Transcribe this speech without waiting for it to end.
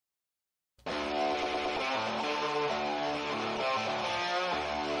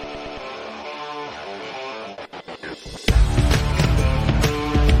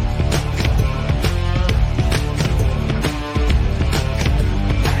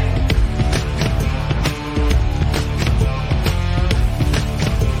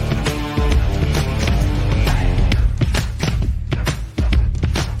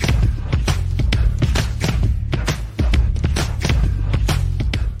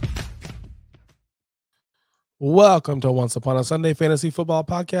Welcome to Once Upon a Sunday Fantasy Football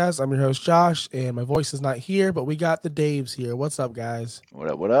Podcast. I'm your host Josh, and my voice is not here, but we got the Daves here. What's up, guys? What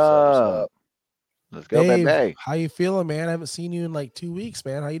up? What What's up? What's up? up? Let's go, Dave, baby. how you feeling, man? I haven't seen you in like 2 weeks,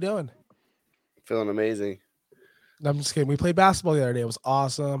 man. How you doing? Feeling amazing. No, I'm just kidding. We played basketball the other day. It was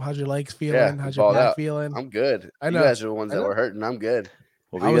awesome. How's your legs feeling? Yeah, How's your balled back out. feeling? I'm good. I You know. guys are the ones I that know. were hurting. I'm good.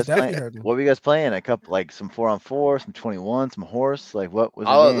 What I were you was guys definitely playing? hurting. What were you guys playing? A couple, like some 4-on-4, some 21, some horse. Like what was the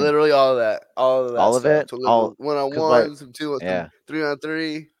All game? literally all of that. All of that All of stuff. it? To All one on because like one, some two, yeah. some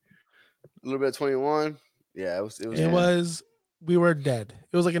 3-on-3, a little bit of 21. Yeah, it was. It Yeah. was. We were dead.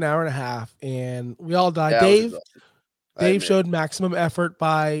 It was like an hour and a half, and we all died. Yeah, I was Dave exhausted. I admit. showed maximum effort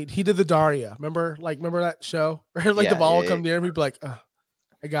by he did the Daria. Remember that show where like the Yeah, ball would yeah, come near him, he'd be like,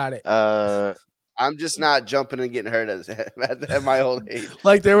 I got it. I'm just not jumping and getting hurt at my old age.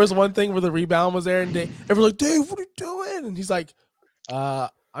 Like there was one thing where the rebound was there, and everyone's like, Dave, what are you doing? And he's like, I'm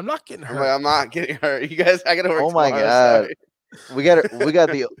not getting I'm hurt. like, I'm not getting hurt. You guys, I gotta work. Oh my tomorrow, God. sorry.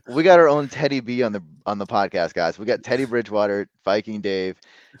 we got our own Teddy B on the podcast, guys. We got Teddy Bridgewater, Viking Dave.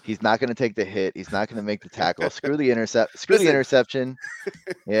 He's not gonna take the hit. He's not gonna make the tackle. Screw the Listen. interception.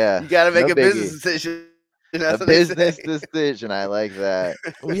 Yeah. You gotta make no a biggie. business decision. A That's what they business say. decision. I like that.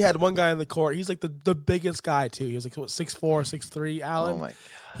 We had one guy in the court. He's like the biggest guy too. He was like what, 6'4", 6'3", Allen. Oh my.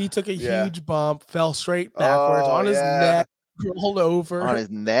 He took a Yeah. huge bump, fell straight backwards Oh, on his yeah. neck, rolled over. On his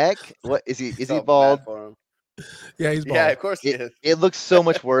neck? What is he? Is he Felt bald? bad for him. Yeah, he's bald. Yeah, of course he is. It looks so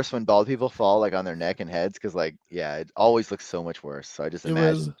much worse when bald people fall like on their neck and heads because like it always looks so much worse. So I just It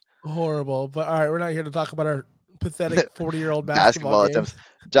was imagine horrible. But all right, we're not here to talk about our pathetic 40-year-old basketball basketball games. attempts.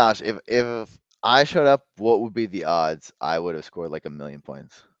 Josh, if I showed up, what would be the odds I would have scored like 1,000,000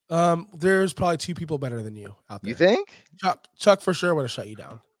 points? There's probably two people better than you out there. You think? Chuck for sure would have shut you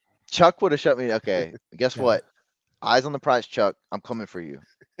down. Chuck would have shut me. Okay, guess Yeah. what? Eyes on the prize, Chuck. I'm coming for you.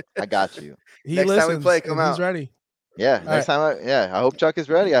 I got you. He Next time we listens, play, come and he's out. ready. Yeah, next time. I hope Chuck is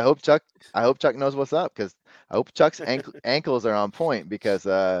ready. I hope Chuck knows what's up because I hope Chuck's ankles are on point because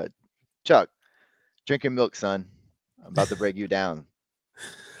Chuck, drink your milk, son. I'm about to break you down.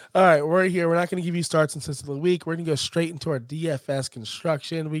 All right, we're here. We're not going to give you starts and sits of the week. We're going to go straight into our DFS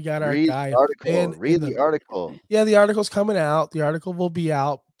construction. We got our Read guy. the article. Finn Read in the article. Yeah, the article's coming out. The article will be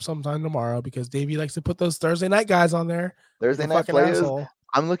out sometime tomorrow because Davey likes to put those Thursday night guys on there. Thursday He's a night fucking players. asshole.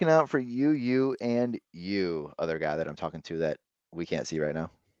 I'm looking out for you, and you, other guy that I'm talking to that we can't see right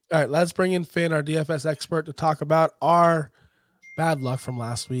now. All right, let's bring in Finn, our DFS expert, to talk about our bad luck from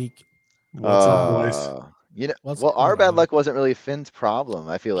last week. What's up, boys? You know, What's well, our going bad on? luck wasn't really Finn's problem.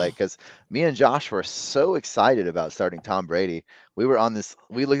 I feel like because me and Josh were so excited about starting Tom Brady. We were on this.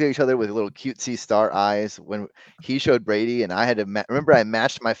 We looked at each other with little cutesy star eyes when he showed Brady, and I had to remember I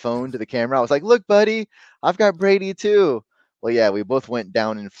matched my phone to the camera. I was like, "Look, buddy, I've got Brady too." Well, yeah, we both went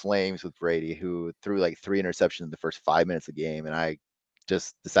down in flames with Brady, who threw like 3 interceptions in the first 5 minutes of the game, and I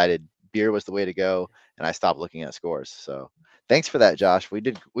just decided beer was the way to go, and I stopped looking at scores. So, thanks for that, Josh. We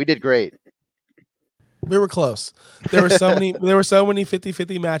did great. We were close. There were so many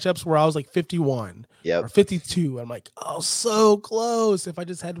 50-50 matchups where I was like 51 Yep. or 52. I'm like, oh, so close. If I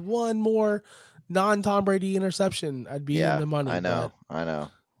just had one more non-Tom Brady interception, I'd be in the money. I know.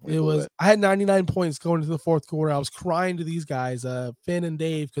 We It blew was. I had 99 points going into the fourth quarter. I was crying to these guys, Finn and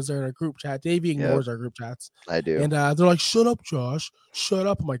Dave, because they're in a group chat. Davey ignores our group chats. I do. And they're like, shut up, Josh. Shut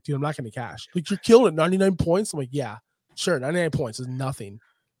up. I'm like, dude, I'm not going to cash. Like, you're killing it. 99 points? I'm like, yeah, sure. 99 points is nothing.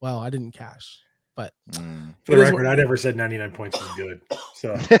 Well, I didn't cash. But for the record, I never said 99 points was good.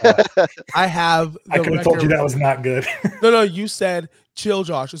 So I have. I could have told you that was not good. No, you said chill,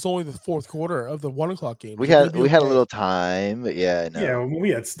 Josh. It's only the fourth quarter of the 1 o'clock game. We had a little time, but yeah, no. Yeah,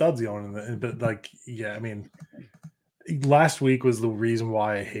 we had studs going, but like, yeah, I mean, last week was the reason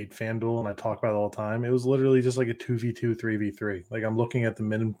why I hate FanDuel, and I talk about it all the time. It was literally just like a 2v2, 3v3. Like I'm looking at the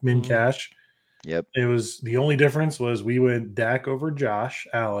min cash. Yep. It was the only difference was we went Dak over Josh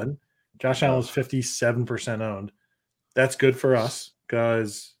Allen. Josh Allen was 57% owned. That's good for us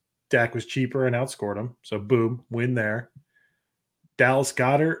because Dak was cheaper and outscored him. So boom, win there. Dallas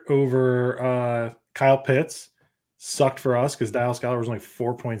Goedert over Kyle Pitts sucked for us because Dallas Goedert was only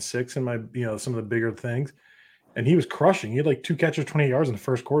 4.6 in my, some of the bigger things. And he was crushing. He had like 2 catches, 20 yards in the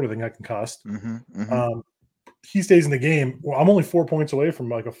first quarter. Then got concussed. He stays in the game. Well, I'm only 4 points away from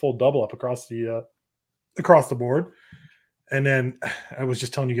like a full double up across the board. And then I was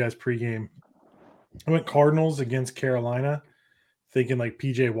just telling you guys pregame, I went Cardinals against Carolina, thinking like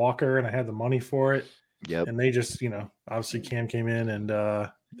PJ Walker, and I had the money for it. Yep. And they just, obviously Cam came in and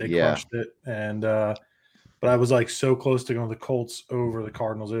they crushed it. And but I was like so close to going the Colts over the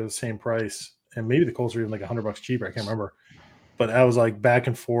Cardinals. They're the same price, and maybe the Colts are even like $100 cheaper. I can't remember. But I was like back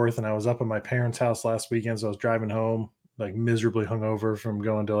and forth, and I was up at my parents' house last weekend, so I was driving home like miserably hungover from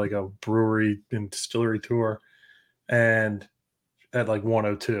going to like a brewery and distillery tour, and at like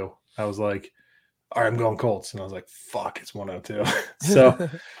 102, I was like, all right, I'm going Colts. And I was like, fuck, it's 102. So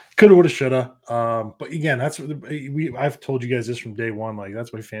coulda, woulda, shoulda. But again, that's what I've told you guys this from day one. Like,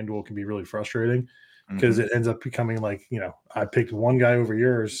 that's why FanDuel can be really frustrating because it ends up becoming like, I picked one guy over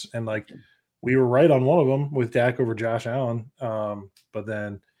yours, and like we were right on one of them with Dak over Josh Allen. But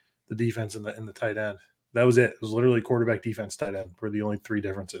then the defense and the tight end, that was it. It was literally quarterback, defense, tight end were the only three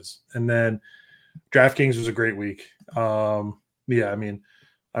differences. And then DraftKings was a great week. Yeah, I mean,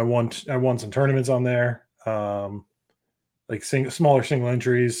 I won some tournaments on there. Like smaller single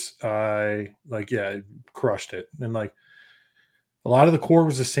entries. I crushed it. And like a lot of the core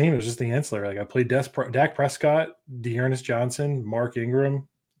was the same. It was just the ancillary. Like I played Dak Prescott, Dearness Johnson, Mark Ingram,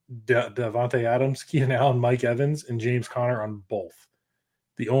 Devontae Adams, Keenan Allen, Mike Evans, and James Conner on both.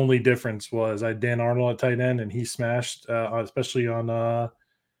 The only difference was I had Dan Arnold at tight end, and he smashed, especially on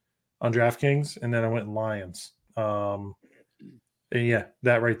DraftKings. And then I went Lions. And yeah,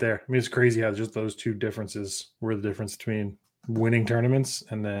 that right there. I mean, it's crazy how just those two differences were the difference between winning tournaments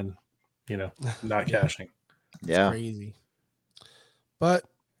and then, not cashing. Yeah. It's crazy. But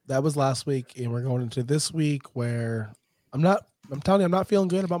that was last week, and we're going into this week where I'm telling you, I'm not feeling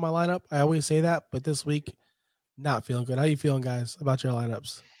good about my lineup. I always say that, but this week, not feeling good. How you feeling, guys, about your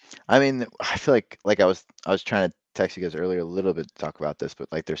lineups? I mean, I feel like I was trying to text you guys earlier a little bit to talk about this, but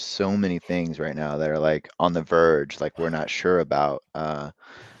like there's so many things right now that are like on the verge, like we're not sure about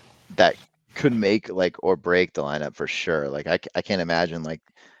that could make like or break the lineup for sure. Like I can't imagine like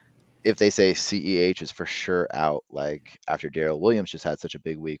if they say CEH is for sure out, like after Darrell Williams just had such a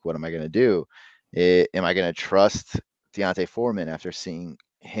big week, what am I going to do? Am I going to trust Deontay Foreman after seeing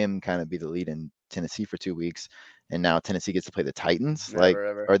him kind of be the lead in Tennessee for 2 weeks, and now Tennessee gets to play the Titans,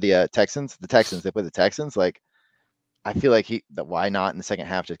 or the Texans? The Texans, they play the Texans. Like, I feel like why not in the second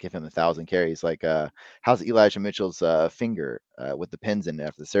half just give him 1,000 carries? Like, how's Elijah Mitchell's finger with the pins in it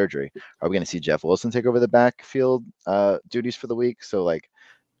after the surgery? Are we going to see Jeff Wilson take over the backfield duties for the week? So, like,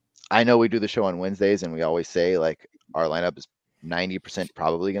 I know we do the show on Wednesdays, and we always say like our lineup is 90%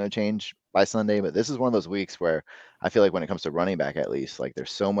 probably going to change by Sunday, but this is one of those weeks where I feel like when it comes to running back, at least, like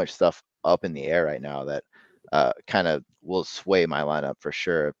there's so much stuff up in the air right now that kind of will sway my lineup for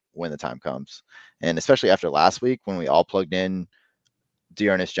sure when the time comes. And especially after last week when we all plugged in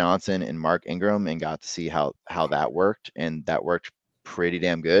Dearness Johnson and Mark Ingram and got to see how that worked, and that worked pretty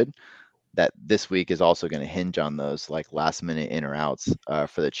damn good, that this week is also going to hinge on those like last minute in or outs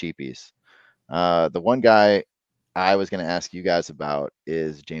for the cheapies. The one guy I was going to ask you guys about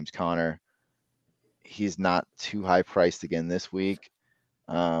is James Conner. He's not too high priced again this week.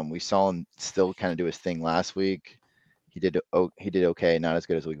 We saw him still kind of do his thing last week. He did okay, not as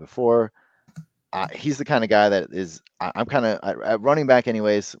good as the week before. He's the kind of guy that is, I'm kind of at running back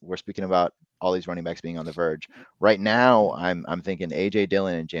anyways. We're speaking about all these running backs being on the verge. Right now, I'm thinking AJ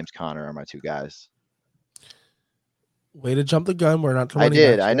Dillon and James Conner are my two guys. Way to jump the gun. We're not. I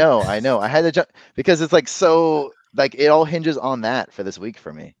did. I know. I had to jump because it's like so. Like it all hinges on that for this week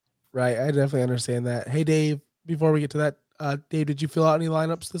for me. Right. I definitely understand that. Hey, Dave, before we get to that, Dave, did you fill out any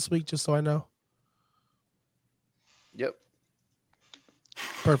lineups this week? Just so I know. Yep.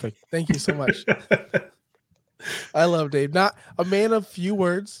 Perfect. Thank you so much. I love Dave. Not a man of few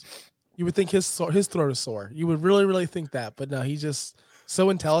words. You would think his throat is sore. You would really, really think that. But no, he's just so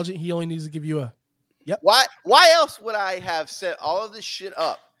intelligent. He only needs to give you a yep. Why else would I have set all of this shit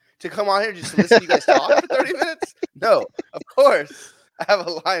up to come on here just to listen to you guys talk for 30 minutes? No, of course. I have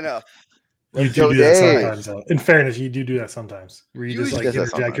a lineup. You do that sometimes. Though. In fairness, you do that sometimes. Where you just like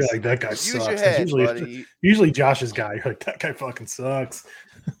interject, you're like, that guy Use sucks. Your head, usually Josh's guy. You're like, that guy fucking sucks.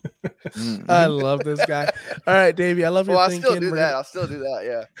 I love this guy. All right, Davey, I love your thinking. I'll still do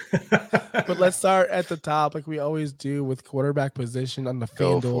that, yeah. But let's start at the top like we always do with quarterback position on the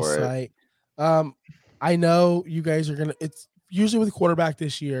FanDuel site. I know you guys are going to – it's usually with quarterback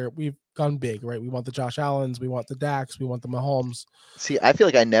this year, we've gone big, right? We want the Josh Allens, we want the Daks, we want the Mahomes. See, I feel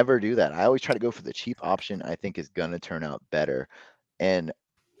like I never do that. I always try to go for the cheap option I think is going to turn out better. And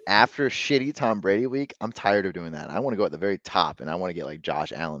after shitty Tom Brady week, I'm tired of doing that. I want to go at the very top, and I want to get like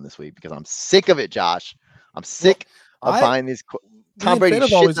Josh Allen this week because I'm sick of it, Josh. I'm sick of buying these. Tom Brady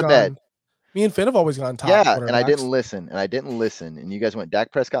shit the bed. Me and Finn have always gone top. Yeah, and I didn't listen. And you guys went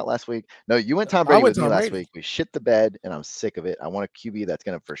Dak Prescott last week. No, you went Tom Brady with me last week. We shit the bed, and I'm sick of it. I want a QB that's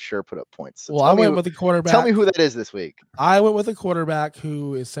going to for sure put up points. So I went with the quarterback. Tell me who that is this week. I went with a quarterback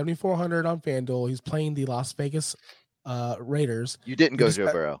who is 7,400 on FanDuel. He's playing the Las Vegas Raiders. You didn't We go just Joe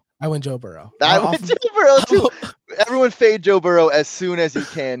got- Burrow. I went Joe Burrow. I Off went of- Joe Burrow too. Everyone fade Joe Burrow as soon as you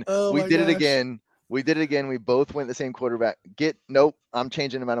can. Oh We my did it gosh. again. We did it again. We both went the same quarterback. Nope. I'm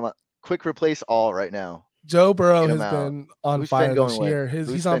changing him out of my quick replace all right now. Joe Burrow Get him has out. been on Who's fire Finn going this with? year. Who's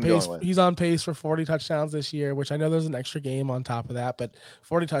He's on Finn pace. going with? He's on pace for 40 touchdowns this year, which I know there's an extra game on top of that, but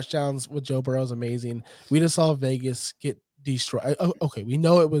 40 touchdowns with Joe Burrow is amazing. We just saw Vegas get destroyed. Okay, we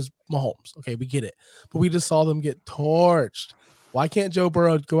know it was Mahomes. Okay, we get it, but we just saw them get torched. Why can't Joe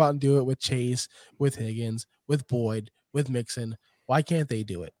Burrow go out and do it with Chase, with Higgins, with Boyd, with Mixon? Why can't they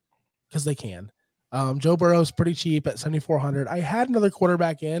do it? Because they can. Joe Burrow's pretty cheap at 7,400. I had another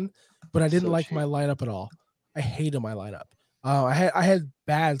quarterback in, but I didn't So like cheap. my lineup at all. I hated my lineup. I had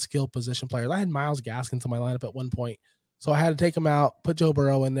bad skill position players. I had Myles Gaskin to my lineup at one point, so I had to take him out, put Joe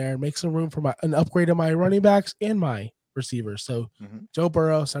Burrow in there, make some room for an upgrade of my running backs and my receivers. So Joe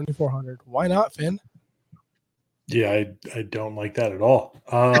Burrow 7,400. Why not, Finn? Yeah, I don't like that at all.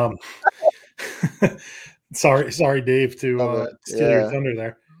 Sorry, Dave, to Love it. steal your Yeah. thunder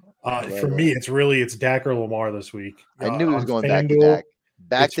there. Love For me, it's Dak or Lamar this week. I knew he was On going back to FanDuel, Dak.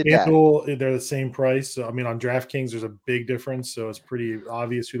 Back to Dak. FanDuel, they're the same price. So, I mean, on DraftKings, there's a big difference, so it's pretty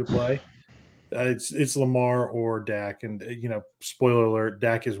obvious who to play. It's Lamar or Dak, and spoiler alert: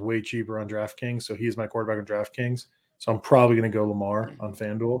 Dak is way cheaper on DraftKings, so he's my quarterback on DraftKings. So I'm probably going to go Lamar on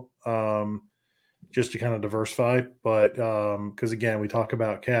FanDuel, just to kind of diversify. But because again, we talk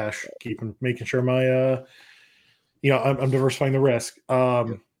about cash, making sure my I'm diversifying the risk.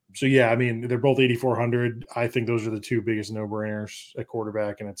 So yeah, I mean, they're both 8,400. I think those are the two biggest no-brainers at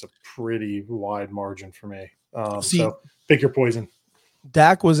quarterback, and it's a pretty wide margin for me. So pick your poison.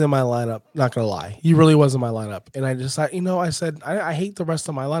 Dak was in my lineup, not gonna lie. He really was in my lineup. And I decided, I said I hate the rest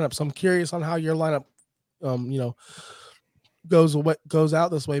of my lineup. So I'm curious on how your lineup goes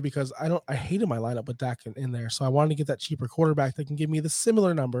out this way, because I hated my lineup with Dak in there. So I wanted to get that cheaper quarterback that can give me the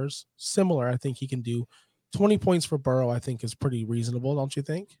similar numbers. I think he can do 20 points for Burrow, I think is pretty reasonable, don't you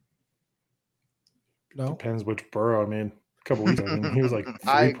think? No? Depends which Burrow. I mean, a couple weeks ago, he was like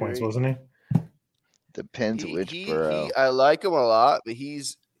I 3 points, agree. wasn't he? Depends which Burrow. I like him a lot, but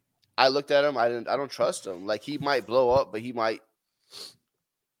I looked at him. I don't trust him. Like, he might blow up, but he might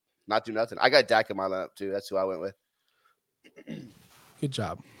not do nothing. I got Dak in my lineup too. That's who I went with. Good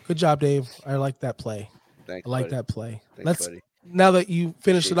job, Dave. I like that play. Thanks, I like buddy. that play. Thanks, buddy. Now that you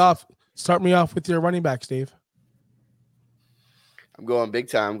finished Appreciate it off, start me off with your running backs, Dave. I'm going big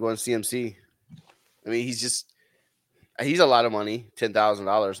time. I'm going CMC. I mean, he's a lot of money,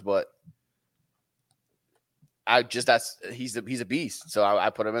 $10,000, but he's a beast. So I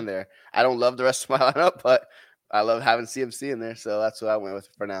put him in there. I don't love the rest of my lineup, but I love having CMC in there. So that's who I went with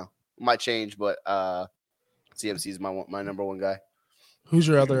for now. Might change, but CMC is my number one guy. Who's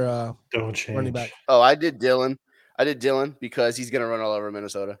your other Don't change. running back? Oh, I did Dylan because he's gonna run all over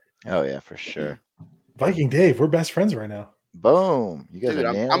Minnesota. Oh yeah, for sure. Viking Dave, we're best friends right now. Boom. You guys Dude,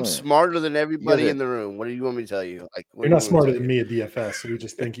 are nailing I'm it. smarter than everybody guys are- in the room. What do you want me to tell you? Like, what You're do not you want smarter to than me at DFS, so we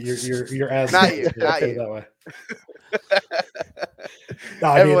just think you're as Not smart. you, Let's not put it you. that way. tell you? No,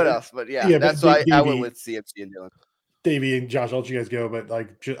 I mean, Everyone else, but yeah, yeah, but that's why I Davey- went with CMC and Dylan. Davey and Josh, I'll let you guys go, but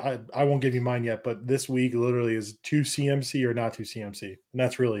I won't give you mine yet. But this week literally is 2 CMC or not 2 CMC, and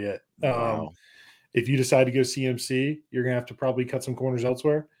that's really it. Wow. If you decide to go CMC, you're gonna have to probably cut some corners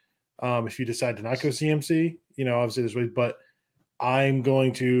elsewhere. If you decide to not go CMC, obviously there's ways, but I'm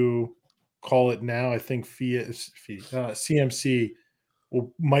going to call it now. I think CMC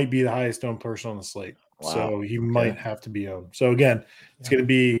might be the highest owned person on the slate, Wow. so he might have to be owned. So again, it's going to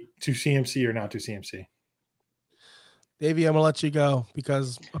be 2 CMC or not 2 CMC. Davey, I'm gonna let you go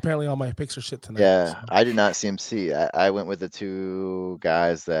because apparently all my picks are shit tonight. Yeah, so. I did not CMC. I went with the two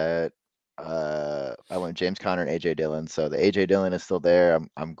guys that I went James Conner and AJ Dillon. So the AJ Dillon is still there.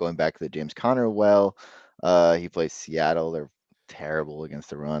 I'm going back to the James Conner well. He plays Seattle. They're terrible against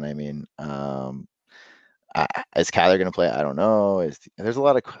the run. I mean, is Kyler going to play? I don't know. There's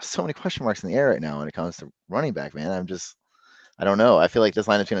so many question marks in the air right now when it comes to running back, man. I don't know. I feel like this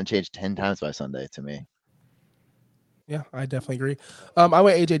lineup's going to change 10 times by Sunday to me. Yeah, I definitely agree. I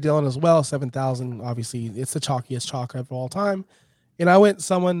went AJ Dillon as well, 7,000. Obviously, it's the chalkiest chalk of all time. And I went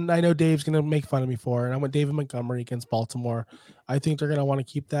someone I know Dave's going to make fun of me for, and I went David Montgomery against Baltimore. I think they're going to want to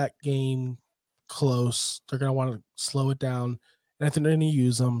keep that game close. They're going to want to slow it down, and I think they're going to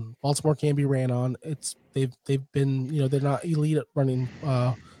use them. Baltimore can be ran on. They've been, they're not elite at running,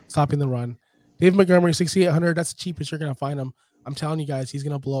 stopping the run. David Montgomery, 6,800. That's the cheapest you're going to find him. I'm telling you guys, he's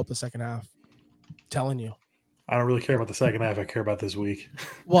going to blow up the second half. I'm telling you. I don't really care about the second half. I care about this week.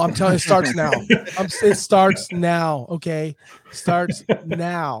 Well, I'm telling you, it starts now. It starts now. Okay, starts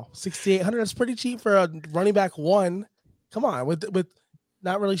now. 6,800. That's pretty cheap for a running back one. Come on, with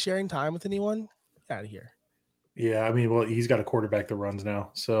not really sharing time with anyone. Get out of here. Yeah, I mean, well, he's got a quarterback that runs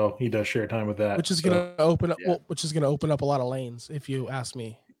now, so he does share time with that. Which is so. going to open up. Yeah. Well, which is going to open up a lot of lanes, if you ask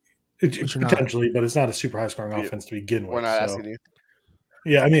me. But you're not. Potentially, but it's not a super high scoring offense to begin with. We're not asking you.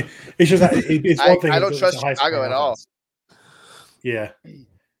 Yeah, I mean, it's just it's one thing. I don't it's trust a high Chicago scoring at all. offense. Yeah.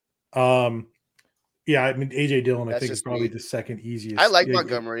 Yeah, I mean, AJ Dillon, I That's think, is just probably me. the second easiest. I like Yeah,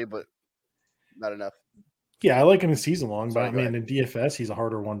 Montgomery, but not enough. Yeah, I like him in season long, Sorry, but I mean, in DFS, he's a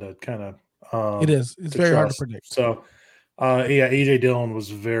harder one to kind of. It is. It's very hard to predict. So, yeah, AJ Dillon was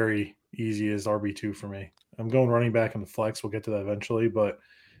very easy as RB2 for me. I'm going running back in the flex. We'll get to that eventually, but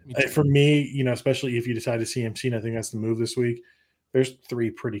for me, you know, especially if you decide to CMC, and I think that's the move this week. There's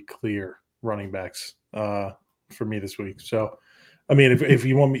 3 pretty clear running backs for me this week. So, I mean, if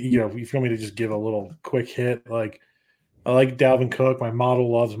you want me, you know, if you want me to just give a little quick hit, like I like Dalvin Cook. My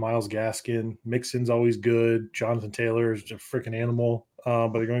model loves Myles Gaskin. Mixon's always good. Jonathan Taylor is just a freaking animal.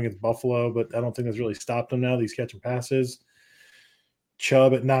 But they're going against Buffalo, but I don't think that's really stopped them now. These catching passes.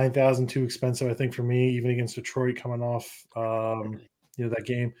 Chubb at 9,000, too expensive, I think, for me, even against Detroit coming off that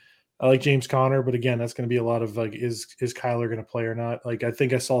game. I like James Conner, but again, that's going to be a lot of like, is Kyler going to play or not? Like, I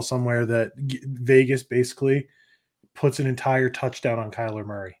think I saw somewhere that Vegas basically puts an entire touchdown on Kyler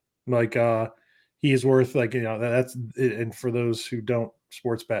Murray. Like, he is worth like, you know, that's, and for those who don't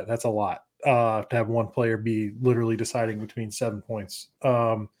sports bet, that's a lot to have one player be literally deciding between 7 points.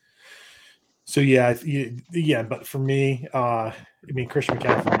 So yeah, but for me, I mean, Christian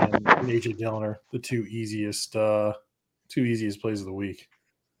McCaffrey and AJ Dillon are the two easiest plays of the week.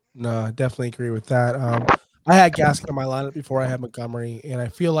 No, I definitely agree with that. I had Gaskin in my lineup before I had Montgomery, and I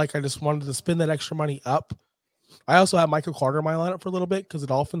feel like I just wanted to spend that extra money up. I also had Michael Carter in my lineup for a little bit because the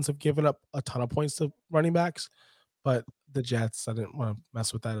Dolphins have given up a ton of points to running backs, but the Jets, I didn't want to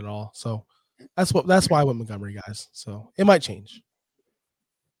mess with that at all. So that's why I went Montgomery, guys. So it might change.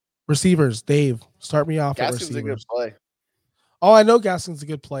 Receivers, Dave, start me off at receivers. A good play. Oh, I know Gaskin's a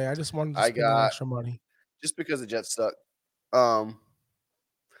good play. I just wanted to spend that extra money. Just because the Jets suck.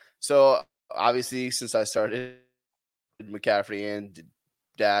 So obviously, since I started McCaffrey and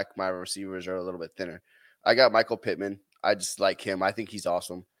Dak, my receivers are a little bit thinner. I got Michael Pittman. I just like him. I think he's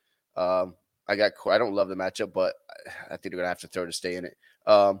awesome. I don't love the matchup, but I think they're gonna have to throw to stay in it.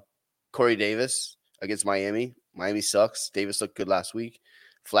 Corey Davis against Miami. Miami sucks. Davis looked good last week.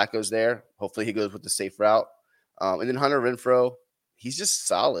 Flacco's there. Hopefully he goes with the safe route. And then Hunter Renfrow, he's just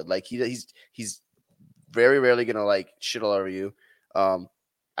solid. Like he's very rarely gonna like shit all over you.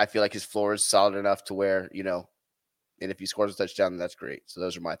 I feel like his floor is solid enough to where, you know, and if he scores a touchdown, then that's great. So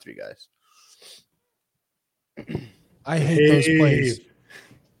those are my 3 guys. I hate those plays.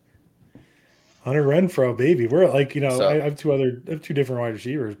 Hunter Renfrow, baby. We're like, you know, I have 2 different wide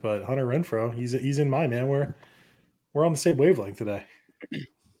receivers, but Hunter Renfrow, he's in my man. We're on the same wavelength today.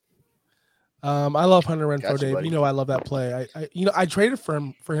 I love Hunter Renfrow, Dave. Buddy. You know I love that play. I traded for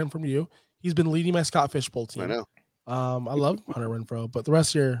him from you. He's been leading my Scott Fishbowl team. I know. I love Hunter Renfrow, but the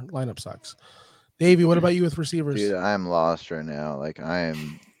rest of your lineup sucks. Davey, what about you with receivers? Dude, I'm lost right now. Like I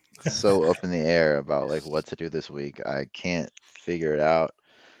am so up in the air about like what to do this week. I can't figure it out.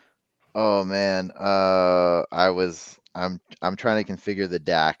 Oh man. I'm trying to configure the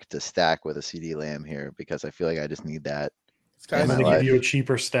Dak to stack with a CD Lamb here because I feel like I just need that. I'm gonna give you a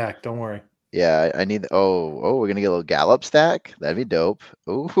cheaper stack. Don't worry. Yeah, I need. Oh, we're gonna get a little Gallup stack. That'd be dope.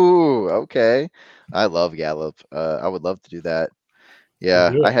 Ooh, okay. I love Gallup. I would love to do that.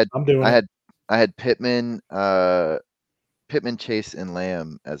 Yeah, I had Pittman, Chase, and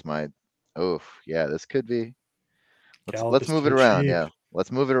Lamb as my. Oh, yeah, this could be. Let's move it around. Yeah,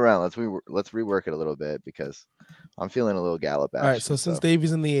 let's move it around. Let's rework it a little bit because I'm feeling a little Gallup action. All right, so since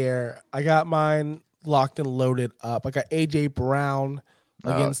Davey's in the air, I got mine locked and loaded up. I got AJ Brown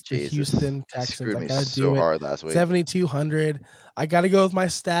against the Houston Texans. I gotta do it. Hard last week. 7,200. I gotta go with my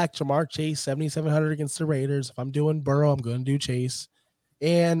stack. Jamar Chase, 7,700 against the Raiders. If I'm doing Burrow, I'm gonna do Chase.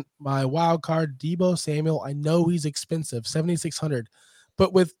 And my wild card, Deebo Samuel. I know he's expensive, 7,600.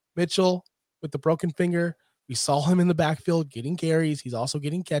 But with Mitchell, with the broken finger, we saw him in the backfield getting carries. He's also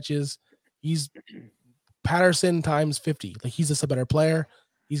getting catches. He's Patterson times 50. Like he's just a better player.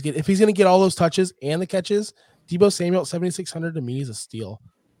 If he's gonna get all those touches and the catches, Deebo Samuel at 7,600 to me is a steal.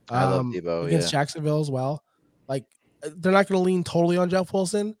 I love Deebo against Jacksonville as well. Like they're not going to lean totally on Jeff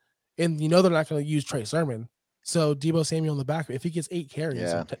Wilson, and you know they're not going to use Trey Sermon. So Deebo Samuel in the back, if he gets 8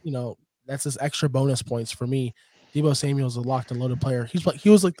 carries, you know that's just extra bonus points for me. Deebo Samuel's a locked and loaded player. He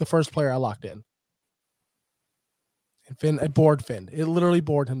was like the first player I locked in. And Finn, it bored Finn. It literally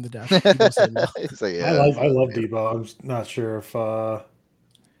bored him to death. I love Deebo. I'm not sure if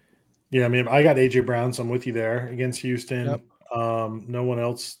Yeah, I mean, I got AJ Brown, so I'm with you there against Houston. Yep. No one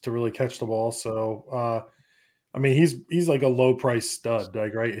else to really catch the ball. So, I mean, he's like a low price stud,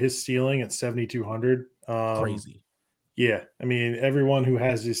 like right. His ceiling at 7,200. Crazy. Yeah, I mean, everyone who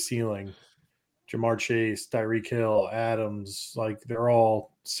has his ceiling, Jamar Chase, Tyreek Hill, Adams, like they're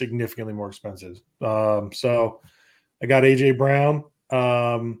all significantly more expensive. So I got AJ Brown.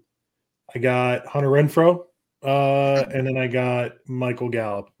 I got Hunter Renfro. And then I got Michael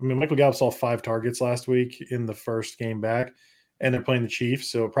Gallup. I mean, Michael Gallup saw 5 targets last week in the first game back, and they're playing the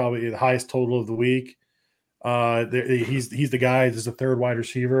Chiefs, so probably the highest total of the week. He's the guy. This is a third wide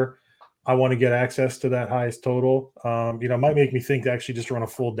receiver. I want to get access to that highest total. It might make me think to actually just run a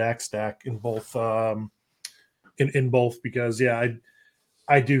full Dak stack in both. In both because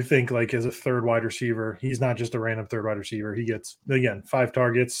I do think like as a third wide receiver, he's not just a random third wide receiver. He gets again 5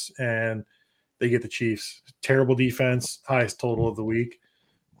 targets and they get the Chiefs. Terrible defense, highest total of the week.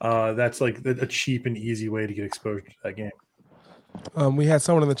 That's like a cheap and easy way to get exposure to that game. We had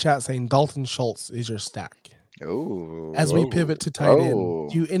someone in the chat saying Dalton Schultz is your stack. Oh, As we pivot to tight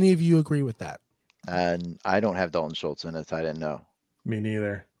end, do any of you agree with that? And I don't have Dalton Schultz in a tight end. No, me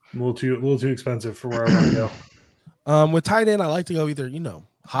neither. A little too expensive for where I want to go. With tight end, I like to go either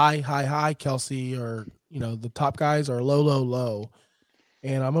high Kelsey, or the top guys, or low.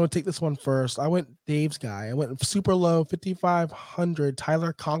 And I'm going to take this one first. I went Dave's guy. I went super low, 5,500,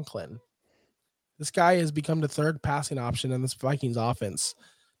 Tyler Conklin. This guy has become the third passing option in this Vikings offense.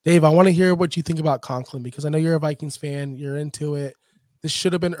 Dave, I want to hear what you think about Conklin, because I know you're a Vikings fan. You're into it. This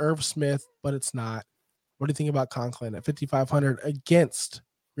should have been Irv Smith, but it's not. What do you think about Conklin at 5,500 against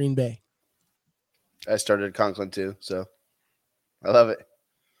Green Bay? I started Conklin too, so I love it.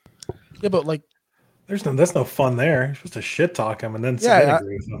 Yeah, but like, that's no fun there. You're supposed to shit talk him and then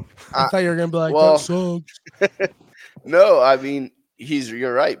agree with him. I thought you were gonna be like, that sucks. No, I mean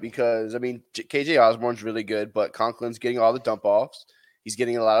you're right, because I mean KJ Osborne's really good, but Conklin's getting all the dump offs. He's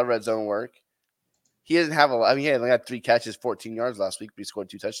getting a lot of red zone work. He doesn't have he only had 3 catches, 14 yards last week, but he scored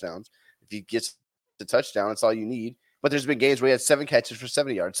 2 touchdowns. If he gets the touchdown, that's all you need. But there's been games where he had 7 catches for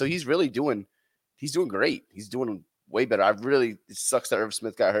 70 yards. So he's really doing great. He's doing way better. It sucks that Irv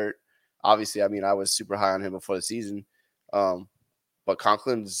Smith got hurt. Obviously, I mean, I was super high on him before the season. But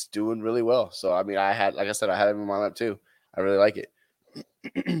Conklin's doing really well. So, I mean, I had him in my lineup too. I really like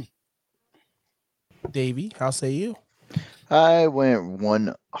it. Davey, how say you? I went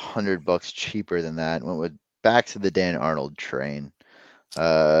 $100 cheaper than that. Went back to the Dan Arnold train.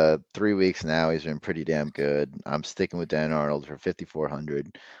 3 weeks now, he's been pretty damn good. I'm sticking with Dan Arnold for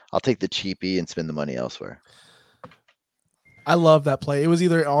 5,400. I'll take the cheapie and spend the money elsewhere. I love that play. It was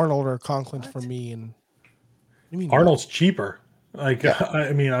either Arnold or Conklin for me. And Arnold's cheaper. Like,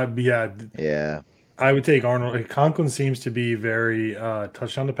 yeah. I would take Arnold. Like, Conklin seems to be very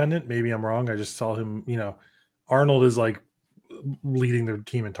touchdown dependent. Maybe I'm wrong. I just saw him. Arnold is like leading their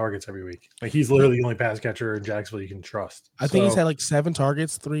team in targets every week. Like, he's literally the only pass catcher in Jacksonville you can trust. I think he's had like 7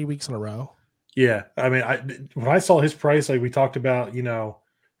 targets 3 weeks in a row. Yeah, I mean, when I saw his price, like we talked about,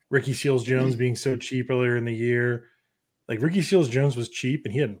 Ricky Seals-Jones being so cheap earlier in the year. Like, Ricky Seals-Jones was cheap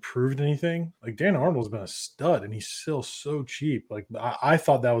and he hadn't proved anything. Like, Dan Arnold's been a stud and he's still so cheap. Like, I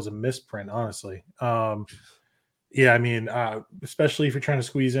thought that was a misprint, honestly. Yeah, I mean, especially if you're trying to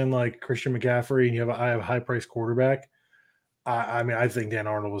squeeze in like Christian McCaffrey and I have a high price quarterback. I mean, I think Dan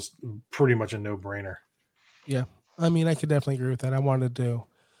Arnold was pretty much a no-brainer. Yeah, I mean, I could definitely agree with that. I wanted to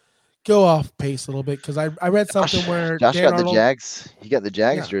go off pace a little bit because I read something where Josh Dan got Arnold, the Jags. He got the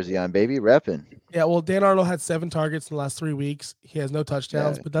Jags jersey on, baby, repping. Yeah, well, Dan Arnold had 7 targets in the last 3 weeks. He has no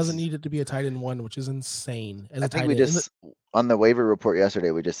touchdowns, but doesn't need it to be a tight end 1, which is insane. I think we just on the waiver report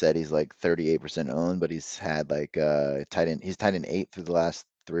yesterday, we just said he's like 38% owned, but he's had like tight end. He's tight end 8 through the last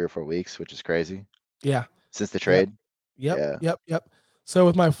 3 or 4 weeks, which is crazy. Yeah, since the trade. Yep. So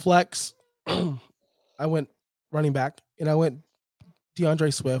with my flex, I went running back and I went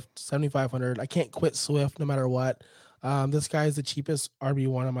DeAndre Swift, 7,500. I can't quit Swift no matter what. This guy is the cheapest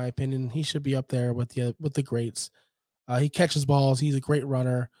RB1 in my opinion. He should be up there with the greats. He catches balls. He's a great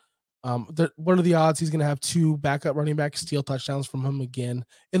runner. What are the odds he's going to have 2 backup running backs steal touchdowns from him again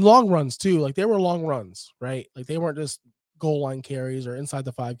in long runs too? Like, they were long runs, right? Like, they weren't just goal line carries or inside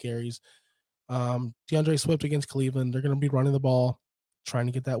the 5 carries. DeAndre Swift against Cleveland. They're going to be running the ball, trying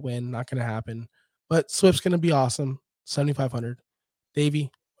to get that win. Not going to happen. But Swift's going to be awesome. 7,500. Davey,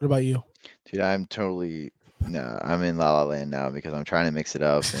 what about you? Dude, I'm in La La Land now because I'm trying to mix it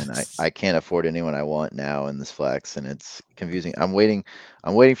up, and I can't afford anyone I want now in this flex, and it's confusing. I'm waiting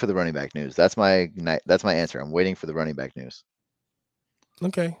for the running back news. That's my answer. I'm waiting for the running back news.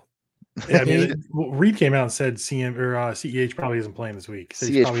 Okay. Yeah, I mean, Reed came out and said CEH probably isn't playing this week. So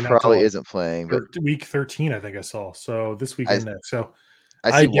he's CH not probably till isn't playing, but week 13, I think I saw. So this weekend next. So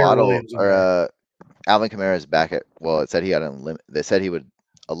I see Darrell Waddle Williams in there. or Alvin Kamara is back at. Well, it said he had they said he would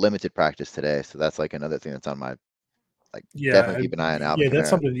a limited practice today, so that's like another thing that's on my definitely keep an eye on Alvin Kamara. That's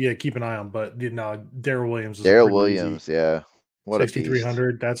something. Yeah, keep an eye on. But Darrell Williams is Darrell Williams, yeah, what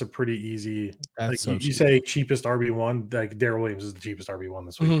 6,300. That's a pretty easy. That's you say cheapest RB1. Like Darrell Williams is the cheapest RB1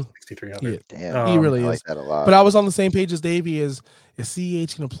 this week. 6,300. Damn, he really I is. like that a lot. But I was on the same page as Davey. Is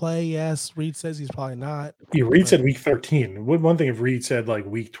CH going to play? Yes. Reed says he's probably not. Yeah, Reed said week 13. One thing if Reed said like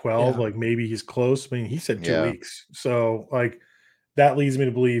week 12, like maybe he's close. I mean, he said 2 weeks. So like that leads me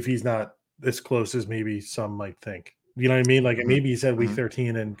to believe he's not as close as maybe some might think. You know what I mean? Like maybe he said week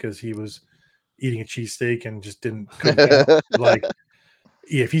 13 and because he was eating a cheesesteak and just didn't come down. Like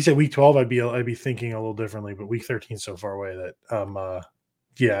if he said week 12, I'd be thinking a little differently. But week 13 is so far away that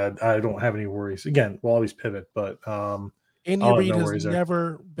I don't have any worries. Again, we'll always pivot, but Andy Reid has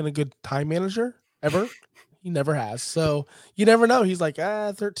never been a good time manager ever. He never has. So you never know. He's like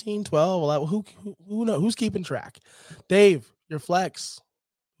 13, 12. Well, who knows? Who's keeping track? Dave, your flex.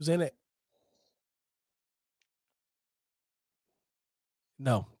 Who's in it?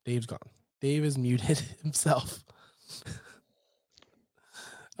 No, Dave's gone. Dave is muted himself.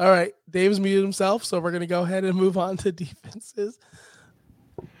 All right, Dave's muted himself, so we're going to go ahead and move on to defenses.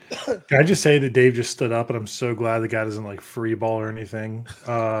 Can I just say that Dave just stood up, and I'm so glad the guy doesn't like free ball or anything.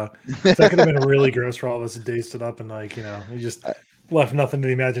 That could have been really gross for all of us. Dave stood up and he just left nothing to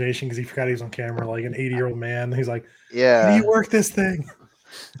the imagination because he forgot he was on camera, like an 80-year-old man. He's like, "Yeah, how do you work this thing?"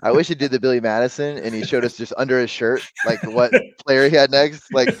 I wish he did the Billy Madison and he showed us just under his shirt, like what player he had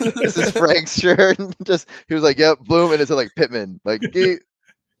next. Like this is Frank's shirt. And he was like, "Yep, boom," and it's like Pittman. Like,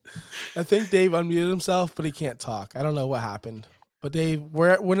 I think Dave unmuted himself, but he can't talk. I don't know what happened. But Dave,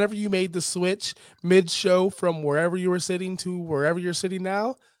 whenever you made the switch mid-show from wherever you were sitting to wherever you're sitting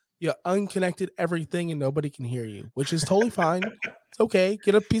now, you unconnected everything and nobody can hear you, which is totally fine. It's okay.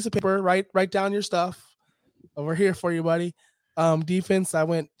 Get a piece of paper, write down your stuff. We're here for you, buddy. Defense, I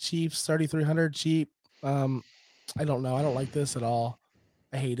went Chiefs 3,300 cheap. I don't know. I don't like this at all.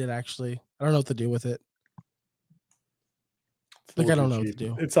 I hate it actually. I don't know what to do with it. I don't know what to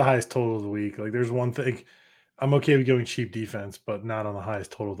do. It's the highest total of the week. Like there's one thing. I'm okay with going cheap defense, but not on the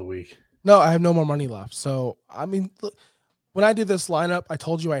highest total of the week. No, I have no more money left. So, I mean, look, when I did this lineup, I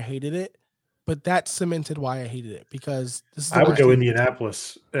told you I hated it, but that cemented why I hated it because this is I would go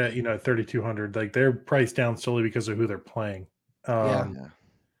Indianapolis at 3,200. Like they're priced down solely because of who they're playing. But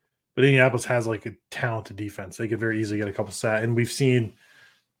Indianapolis has like a talented defense. They could very easily get a couple sacks, and we've seen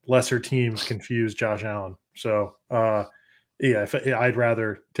lesser teams confuse Josh Allen. So, I'd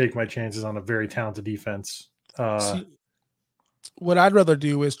rather take my chances on a very talented defense. See, what I'd rather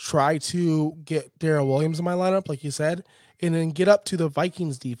do is try to get Darrell Williams in my lineup, like you said, and then get up to the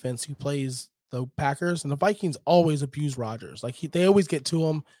Vikings defense who plays the Packers. And the Vikings always abuse Rodgers. Like they always get to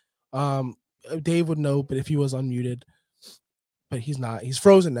him. Dave would know, but if he was unmuted, but he's not. He's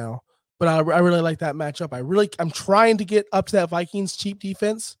frozen now. But I really like that matchup. I'm trying to get up to that Vikings cheap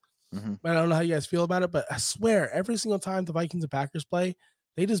defense. But I don't know how you guys feel about it. But I swear, every single time the Vikings and Packers play,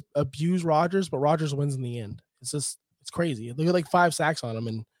 they just abuse Rodgers, but Rodgers wins in the end. It's crazy. They get like 5 sacks on him,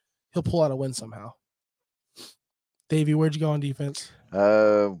 and he'll pull out a win somehow. Davey, where'd you go on defense?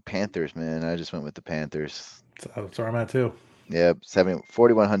 Panthers, man. I just went with the Panthers. That's where I'm at too. Yeah,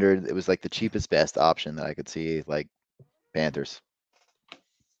 4,100. It was like the cheapest, best option that I could see. Like Panthers.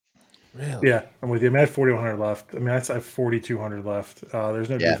 Really? Yeah, I'm with you. I'm at 4,100 left. I mean, I have 4,200 left. There's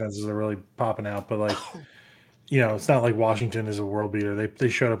no defenses that are really popping out, but like. It's not like Washington is a world beater. They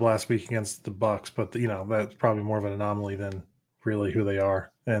showed up last week against the Bucks, but that's probably more of an anomaly than really who they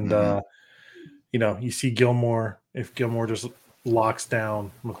are. And you see Gilmore. If Gilmore just locks down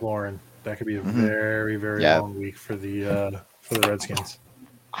McLaurin, that could be a very, very long week for the Redskins.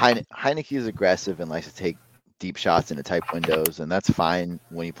 Heineke is aggressive and likes to take deep shots into tight windows, and that's fine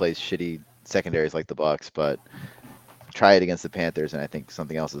when he plays shitty secondaries like the Bucks. But try it against the Panthers, and I think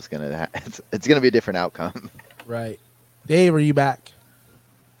something else is gonna. It's gonna be a different outcome. Right. Dave, are you back?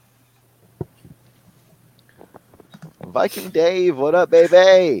 Viking Dave, what up,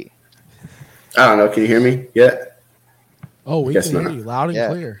 baby? I don't know. Can you hear me yet? Oh, we can hear you loud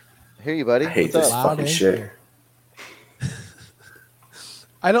and clear. I hear you, buddy. I hate this fucking shit.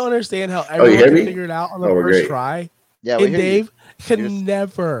 I don't understand how everyone can figure it out on the first try. Yeah, and Dave can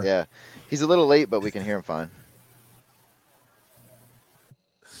never. Yeah. He's a little late, but we can hear him fine.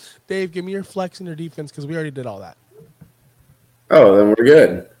 Dave, give me your flex and your defense because we already did all that. Oh, then we're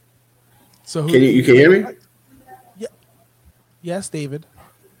good. So you can hear me? Yeah. Yes, David.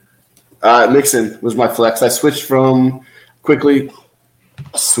 Mixon was my flex. I quickly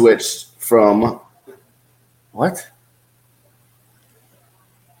switched from what?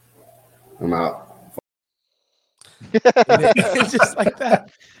 I'm out. Just like that.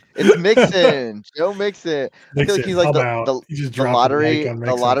 It's Mixon, Joe Mixon. I feel like he's like the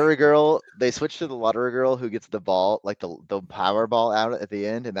lottery girl. They switched to the lottery girl who gets the ball, like the power ball out at the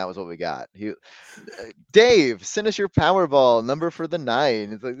end, and that was what we got. Dave, send us your Powerball number for the night.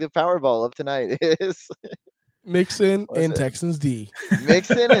 It's like the Powerball of tonight is Mixon and Texans D.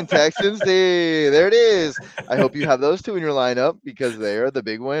 Mixon and Texans D. There it is. I hope you have those two in your lineup because they are the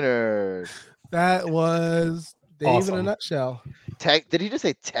big winners. That was Dave in a nutshell. Did he just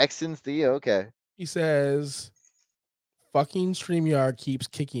say Texans D? Okay. He says, "Fucking StreamYard keeps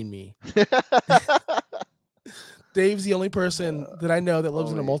kicking me." Dave's the only person that I know that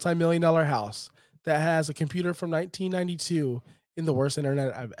lives in a multi-million-dollar house that has a computer from 1992 in the worst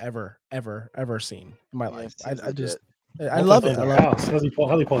internet I've ever seen in my life. I love it. How do you pull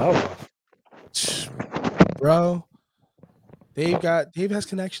that off? Bro, Dave has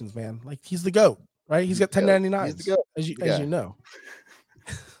connections, man. Like he's the GOAT, right? He's got 1099s. He's the GOAT. As you know.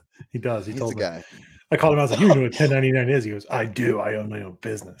 He does. He's told the me. Guy. I called him. I was like, "You know what 1099 is?" He goes, "I do. I own my own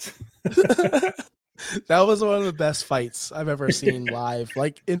business." That was one of the best fights I've ever seen live.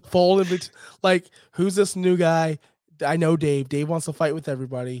 Like in full, like who's this new guy? I know Dave. Dave wants to fight with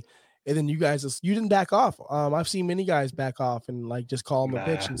everybody, and then you didn't back off. I've seen many guys back off and like just call him a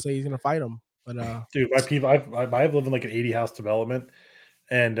bitch and say he's gonna fight him. But dude, my people, I've lived in like an 80 house development,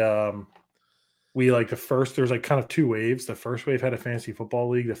 and we like there's like kind of two waves. The first wave had a fantasy football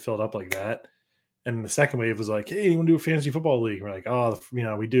league that filled up like that. And the second wave was like, "Hey, you want to do a fantasy football league?" We're like, "Oh,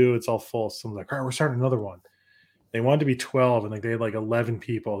 we do. It's all full." So I'm like, "All right, we're starting another one." They wanted to be 12, and like they had like 11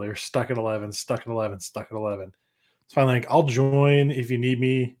 people. They were stuck at 11. It's finally like, "I'll join if you need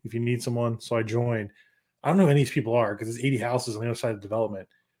me, if you need someone." So I joined. I don't know who any of these people are because there's 80 houses on the other side of the development.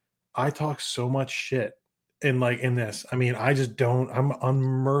 I talk so much shit in this. I mean, I just don't. I'm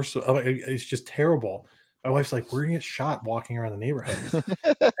unmerciful. It's just terrible. My wife's like, "We're gonna get shot walking around the neighborhood,"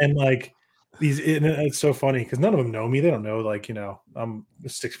 and like. It's so funny because none of them know me. They don't know, like, I'm a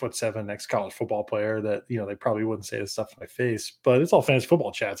 6'7" ex-college football player that, they probably wouldn't say this stuff to my face, but it's all fantasy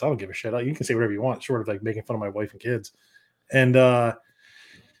football chats. I don't give a shit. You can say whatever you want, short of like making fun of my wife and kids. And,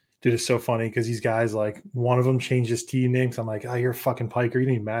 dude, it's so funny because these guys, like, one of them changed his team name. I'm like, "Oh, you're a fucking Piker. You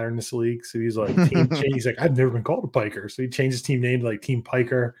don't even matter in this league." So he's like, he's like, "I've never been called a Piker." So he changed his team name to like Team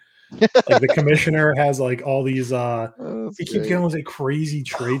Piker. Like the commissioner has like all these he keeps getting like crazy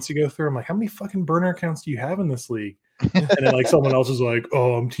trades to go through. I'm like, "How many fucking burner accounts do you have in this league?" And then like someone else was like,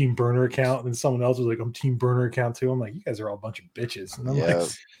 "Oh, I'm Team Burner account," and someone else was like, "I'm Team Burner account too." I'm like, "You guys are all a bunch of bitches." And I'm like,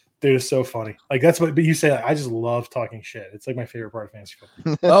 dude, it's so funny. Like that's what, but you say, like, I just love talking shit. It's like my favorite part of fantasy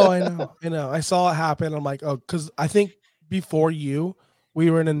football. Oh, I know. I saw it happen. I'm like, oh, because I think before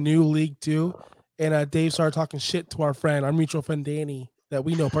we were in a new league too, and Dave started talking shit to our mutual friend Danny that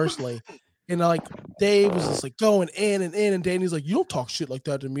we know personally. And like Dave was just like going in, and Danny's like, "You don't talk shit like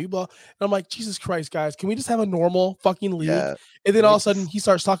that to me," blah. And I'm like, Jesus Christ, guys, can we just have a normal fucking league? Yeah. And then all of a sudden he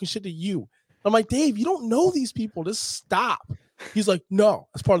starts talking shit to you. I'm like, Dave, you don't know these people. Just stop. He's like, "No,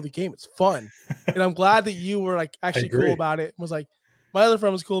 that's part of the game. It's fun." And I'm glad that you were like actually cool about it. Was like, my other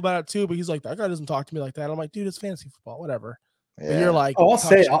friend was cool about it too, but he's like, "That guy doesn't talk to me like that." I'm like, "Dude, it's fantasy football, whatever." Yeah. But you're like, I'll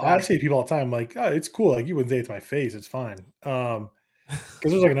say to people all the time, like, "Oh, it's cool. Like you wouldn't say it to my face. It's fine."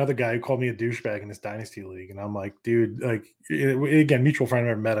 Because there's like another guy who called me a douchebag in this dynasty league, and I'm like, dude, like again, mutual friend, I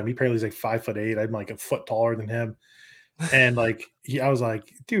never met him. He apparently is like 5'8". I'm like a foot taller than him, and like I was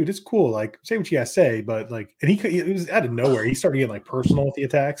like, dude, it's cool. Like say what you guys say, but like, and it was out of nowhere. He started getting like personal with the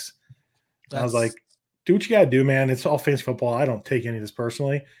attacks. I was like, do what you gotta do, man. It's all fantasy football. I don't take any of this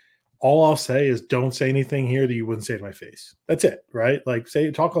personally. All I'll say is don't say anything here that you wouldn't say to my face. That's it, right? Like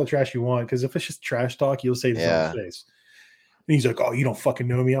talk all the trash you want, because if it's just trash talk, you'll say it to my face. And he's like, "Oh, you don't fucking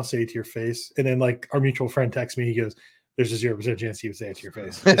know me. I'll say it to your face." And then like our mutual friend texts me. He goes, "There's a 0% chance he would say it to your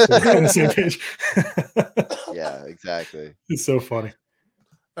face." So on the same page. Yeah, exactly. It's so funny.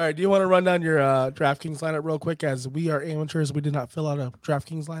 All right. Do you want to run down your DraftKings lineup real quick? As we are amateurs, we did not fill out a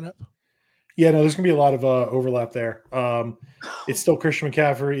DraftKings lineup. Yeah, no, there's gonna be a lot of overlap there. It's still Christian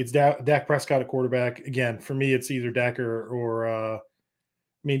McCaffrey. It's Dak Prescott at quarterback. Again, for me, it's either Dak or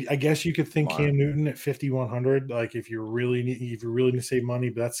I mean, I guess you could think Cam Newton at 5,100. Like if you really need to save money,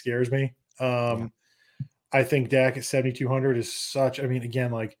 but that scares me. I think Dak at 7,200 is such. I mean,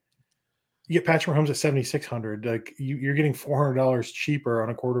 again, like you get Patrick Mahomes at 7,600. Like you're getting $400 cheaper on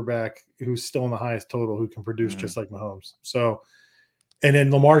a quarterback who's still in the highest total, who can produce just like Mahomes. So And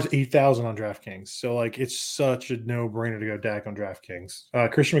then Lamar's 8,000 on DraftKings. So, like, it's such a no-brainer to go Dak on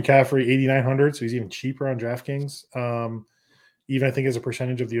DraftKings. Christian McCaffrey, 8,900, so he's even cheaper on DraftKings. Even, I think, as a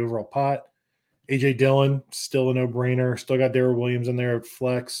percentage of the overall pot. A.J. Dillon, still a no-brainer. Still got Darrell Williams in there at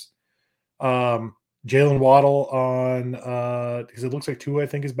flex. Jalen Waddle on because it looks like Tua, I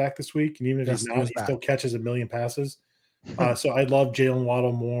think, is back this week. And even if he's not, he still catches a million passes. So I love Jalen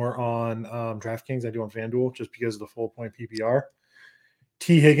Waddle more on DraftKings. I do on FanDuel just because of the full point PPR.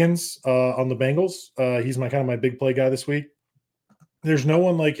 T. Higgins on the Bengals. He's my kind of my big play guy this week. There's no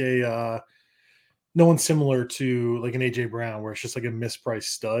one like no one similar to like an AJ Brown where it's just like a mispriced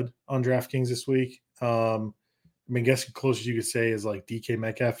stud on DraftKings this week. I mean, I guess the closest you could say is like DK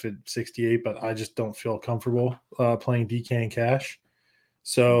Metcalf at 68, but I just don't feel comfortable playing DK in cash.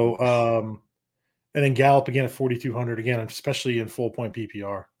 So, and then Gallup again at 4,200 again, especially in full point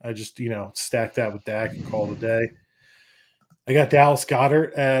PPR. I just, stack that with Dak and call it a day. I got Dallas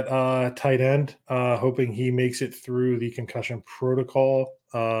Goedert at tight end, hoping he makes it through the concussion protocol.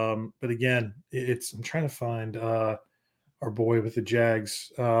 But again, I'm trying to find our boy with the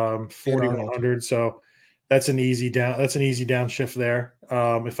Jags, 4,100. So that's an easy down. That's an easy downshift there.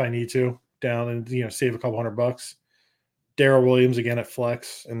 If I need to down and save a couple $100. Darrell Williams again at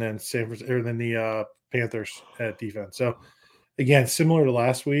flex, and then the Panthers at defense. So again, similar to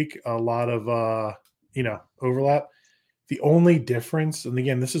last week, a lot of overlap. The only difference, and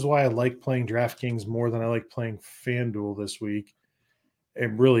again, this is why I like playing DraftKings more than I like playing FanDuel this week,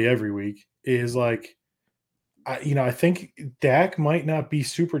 and really every week, is like, I think Dak might not be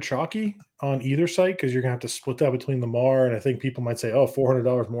super chalky on either site because you're gonna have to split that between Lamar, and I think people might say, "Oh,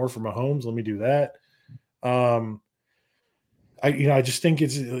 $400 more for Mahomes. Let me do that." I just think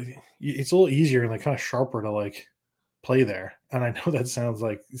it's a little easier and like kind of sharper to like play there. And I know that sounds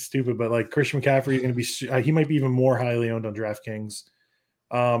like stupid, but like Christian McCaffrey is going to be he might be even more highly owned on DraftKings.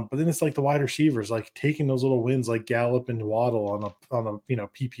 But then it's like the wide receivers, like taking those little wins like Gallup and Waddle on a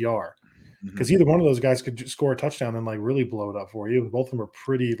PPR, because either one of those guys could score a touchdown and like really blow it up for you. Both of them are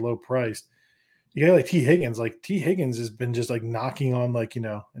pretty low priced. You got like T. Higgins. Like T. Higgins has been just like knocking on like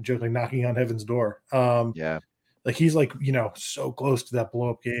a joke, like knocking on heaven's door. Like he's like so close to that blow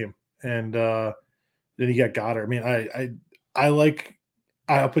up game, and then you got Goddard. I mean,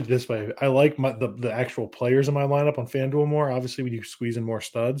 I'll put it this way: I like the actual players in my lineup on FanDuel more. Obviously, we do squeeze in more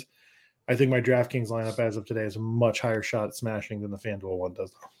studs. I think my DraftKings lineup as of today is a much higher shot at smashing than the FanDuel one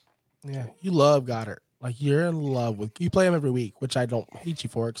does. Yeah, you love Goddard. Like you're in love with. You play him every week, which I don't hate you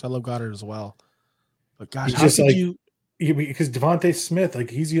for because I love Goddard as well. But gosh, how could you? Because Devontae Smith, like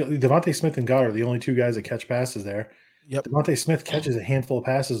Devontae Smith and Goddard are the only two guys that catch passes there. Yep. Devontae Smith catches a handful of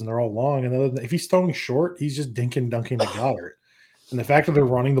passes and they're all long. And if he's throwing short, he's just dunking to Goddard. And the fact that they're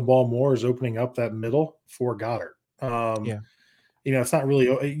running the ball more is opening up that middle for Goddard. It's not really.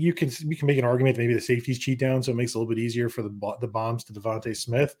 We can make an argument that maybe the safeties cheat down, so it makes it a little bit easier for the bombs to Devontae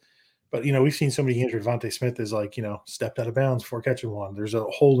Smith. But we've seen so many games where Devontae Smith is like stepped out of bounds before catching one. There's a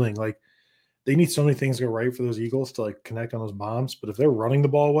holding like. They need so many things to go right for those Eagles to like connect on those bombs. But if they're running the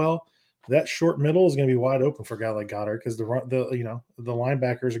ball well, that short middle is going to be wide open for a guy like Goddard because the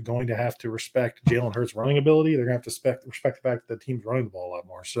linebackers are going to have to respect Jalen Hurts' running ability. They're going to have to respect the fact that the team's running the ball a lot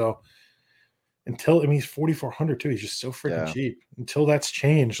more. So he's 4,400 too. He's just so freaking cheap. Until that's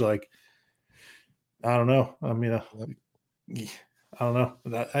changed, like I don't know. I mean, I don't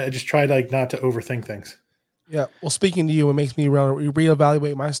know. I just try like not to overthink things. Yeah, well, speaking to you, it makes me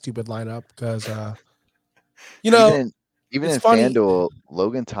reevaluate my stupid lineup because, even in funny. FanDuel,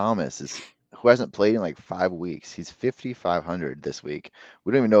 Logan Thomas who hasn't played in like 5 weeks. He's 5,500 this week.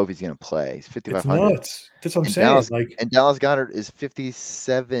 We don't even know if he's going to play. He's 5,500. That's what I'm saying. And Dallas Goedert is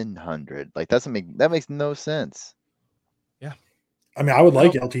 5,700. Like that makes no sense. Yeah, I mean, I would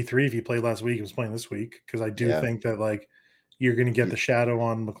like LT3 if he played last week and was playing this week because I do think that like. You're going to get the shadow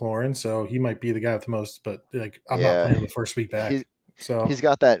on McLaurin, so he might be the guy with the most. But like, I'm not playing the first week back. He's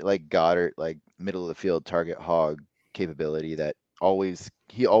got that like Goddard, like middle of the field target hog capability that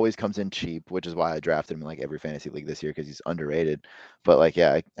he always comes in cheap, which is why I drafted him in like every fantasy league this year because he's underrated. But like,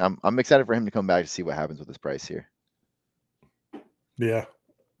 I'm excited for him to come back to see what happens with his price here. Yeah.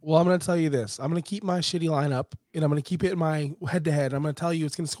 Well, I'm going to tell you this. I'm going to keep my shitty lineup, and I'm going to keep it in my head-to-head. I'm going to tell you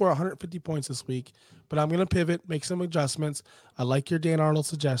it's going to score 150 points this week, but I'm going to pivot, make some adjustments. I like your Dan Arnold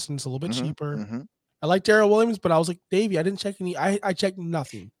suggestions, a little bit cheaper. Mm-hmm. I like Darrell Williams, but I was like, Davey, I didn't check any. I checked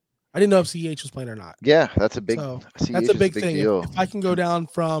nothing. I didn't know if CEH was playing or not. Yeah, that's a big thing. If I can go down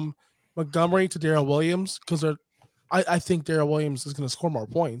from Montgomery to Darrell Williams, because I think Darrell Williams is going to score more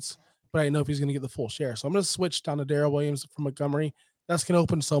points, but I didn't know if he's going to get the full share. So I'm going to switch down to Darrell Williams from Montgomery. That's going to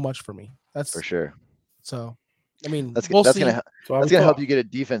open so much for me. That's for sure. So I mean, That's we'll that's see. gonna So I that's would gonna call- help you get a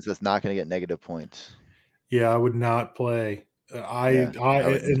defense that's not gonna get negative points. Yeah, I would not play. Yeah, I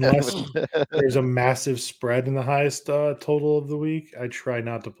would Unless there's a massive spread in the highest total of the week, I try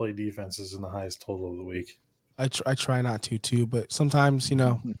not to play defenses in the highest total of the week. I try not to too, but sometimes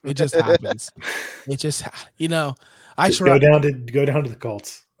it just happens. It just I Just try. go down to the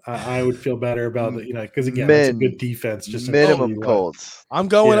Colts. I would feel better about it, because again, that's a good defense. Just in minimum what. Colts. I'm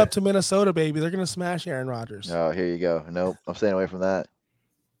going Yeah. up to Minnesota, baby. They're gonna smash Aaron Rodgers. Oh, here you go. Nope, I'm staying away from that.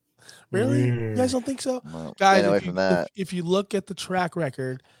 Really? You guys don't think so? No, Guys, staying away from that. if you look at the track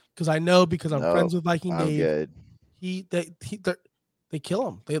record, because I know because I'm No, friends with Viking I'm Dave, good. they kill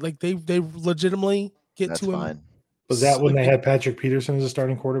him. They legitimately get That's to him. fine. Was that when they had Patrick Peterson as a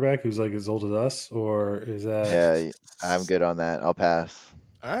starting quarterback, who's like as old as us, or is that? Yeah, I'm good on that. I'll pass.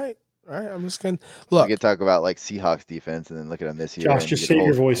 All right. I'm just gonna We look. could talk about like Seahawks defense and then look at them this year. Josh, and just get save a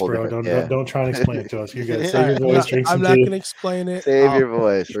your whole- voice, whole bro. different- Don't try and explain it to us. You're good. All Save your right, voice. Drink I'm some not tea. gonna explain it. Save your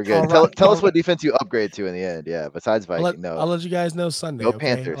voice. We're good. All right, Tell all us what defense you upgrade to in the end. Yeah, besides I'll Viking. let, I'll let you guys know Sunday. Go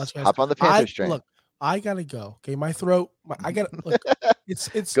okay? I'll Panthers. let you guys- Hop on the Panthers train. Look, I gotta go. Okay, my throat. I gotta look.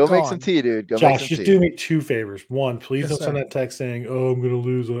 It's Go gone. make some tea, dude. Go make Josh, some just tea. do me two favors. One, please Yes, don't sir. send that text saying, "Oh, I'm gonna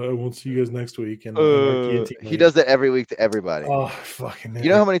lose. I won't see you guys next week." And our guillotine He league. does that every week to everybody. Oh, fucking! You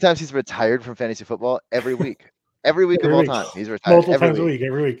know how many times he's retired from fantasy football? Every week. Every week Every of all week. time. He's retired. multiple every times a week. week,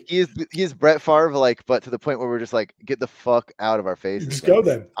 every week. He is Brett Favre, but to the point where we're just like, get the fuck out of our faces. Just go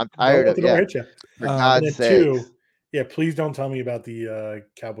then. I'm Don't tired let of the door yeah. hit you. For And And God's then sake. two, yeah, please don't tell me about the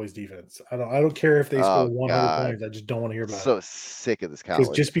Cowboys defense. I don't care if they score 100 God. points. I just don't want to hear about it. So sick of this Because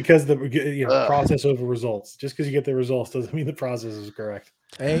Cowboys. just because the Ugh. process over results, just because you get the results doesn't mean the process is correct.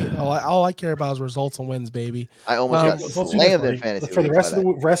 Hey, all I care about is results and wins, baby. I almost got Let's do this, slammed buddy. in fantasy For the leagues rest by of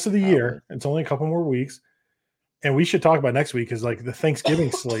the rest of the year. Cowboys. It's only a couple more weeks, and we should talk about next week because like the Thanksgiving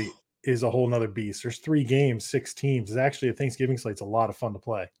slate is a whole nother beast. There's 3 games, 6 teams. It's actually a Thanksgiving slate's a lot of fun to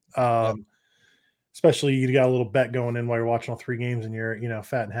play. Especially you got a little bet going in while you're watching all 3 games and you're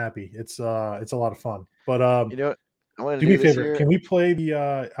fat and happy. It's a lot of fun. But You know what I want to do me a do this favor. year? Can we play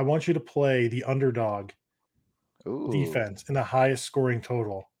I want you to play the underdog Ooh. defense in the highest scoring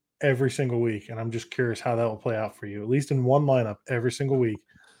total every single week. And I'm just curious how that will play out for you, at least in one lineup every single week.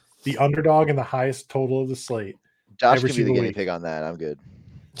 The underdog and the highest total of the slate. Josh every can be the single guinea week. pig on that. I'm good.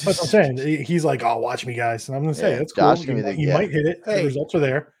 That's what I'm saying. He's like, "Oh, watch me, guys," and I'm going to say Yeah, that's Josh cool. can be the- You yeah. might hit it. Hey. The results are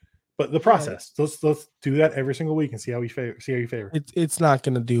there, but the process. Let's do that every single week and see how you favor. It's not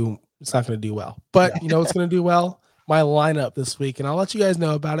gonna do well. But you know what's gonna do well? My lineup this week, and I'll let you guys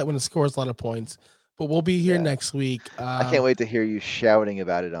know about it when it scores a lot of points. But we'll be here Yeah. next week. I can't wait to hear you shouting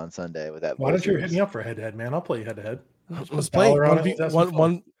about it on Sunday with that. Why don't you voice hit of me yours. up for a head-to-head, man? I'll play you head-to-head. Let's play Dollar on it. That's some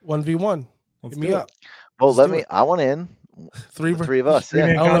fun. 1v1. Let's Hit me do up. Well, Let's let do me. it. I want in. Three The 3 of us.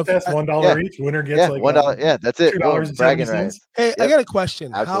 Three-man I don't know if- contest, $1 each. Winner gets Yeah, like $1. Yeah, that's it. Boom, $2.70. bragging rights. Hey, I Yep. got a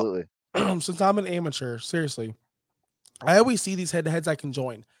question. Absolutely. How, since I'm an amateur, seriously, I always see these head-to-heads I can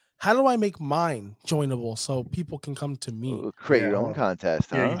join. How do I make mine joinable so people can come to me? Ooh, create your Yeah, own well, contest,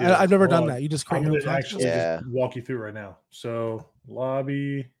 huh? yeah, you do. I've never done Well, that. You just I'm create your going own to contest? actually Yeah. just walk you through right now. So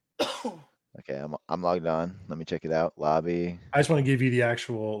lobby. Okay, I'm logged on. Let me check it out. Lobby. I just want to give you the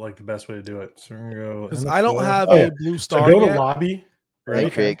actual the best way to do it. So we're gonna go. Because NFL. I don't have Oh, yeah. a blue So star go to yet. lobby. Right.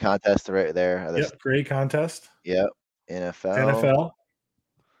 Right. Create contest right there. Yep. Create contest. Yep. NFL. NFL.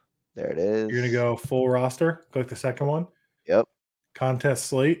 There it is. You're gonna go full roster. Click the second one. Yep. Contest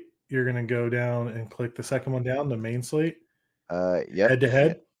slate. You're gonna go down and click the second one down. The main slate. Yep. Head to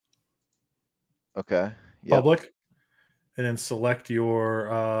head. Okay. Yep. Public. And then select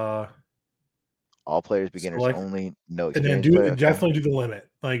your. All players, beginners Select- only. No And then experience player. Okay. definitely do the limit.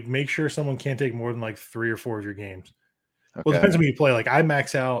 Like make sure someone can't take more than 3 or 4 of your games. Well, it Okay. depends on who you play. Like I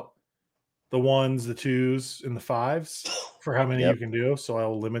max out the 1s, the 2s, and the 5s for how many Yep. you can do. So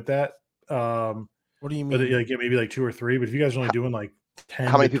I'll limit that. What do you mean? But get maybe 2 or 3. But if you guys are only doing 10,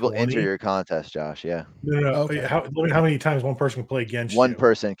 How many to people 20, enter your contest, Josh? Yeah. No. Okay. Limit how many times one person can play against One you.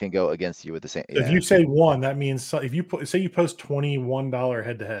 person can go against you with the same. If Yeah. you say 1, that means if you say you post $21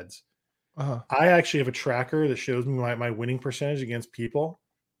 head to heads. Uh-huh. I actually have a tracker that shows me my winning percentage against people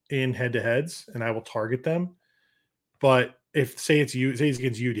in head to heads, and I will target them. But if say it's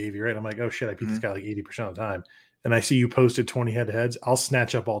against you, Davey, right? I'm like, oh shit, I beat this guy 80% of the time, and I see you posted 20 head to heads. I'll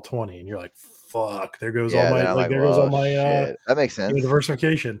snatch up all 20, and you're like, fuck, there goes all Yeah, my then I'm like, there goes all "Whoa, my shit." That makes sense.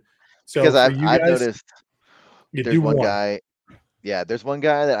 diversification. So Because for I've you guys, noticed you there's do one one. guy. Yeah, there's one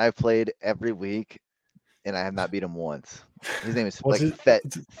guy that I've played every week, and I have not beat him once. His name is What's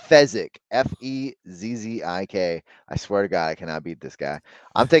Fezzik, Fezzik. I swear to God, I cannot beat this guy.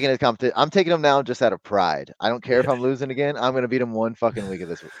 I'm taking his competition. I'm taking him now just out of pride. I don't care if I'm losing again. I'm gonna beat him one fucking week of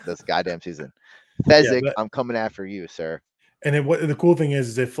this goddamn season. Fezzik, but- I'm coming after you, sir. And then what the cool thing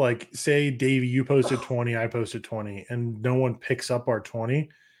is if like say Davey, you posted 20, I posted 20, and no one picks up our 20,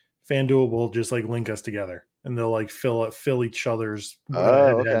 FanDuel will just like link us together and they'll like fill each other's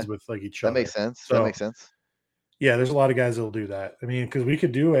Oh, head-to-heads okay. with like each That other. makes sense. So That makes sense. yeah, there's a lot of guys that'll do that. I mean, because we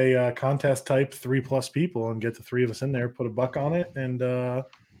could do a contest type 3+ people and get the 3 of us in there, put a buck on it, and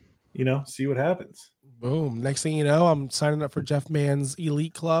see what happens. Boom. Next thing you know, I'm signing up for Jeff Mann's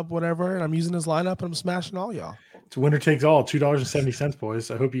Elite Club, whatever, and I'm using his lineup and I'm smashing all y'all. It's winner takes all, $2.70,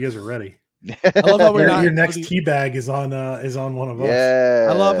 boys. I hope you guys are ready. I love how we're not Your next including- tea bag is on one of us. Yeah.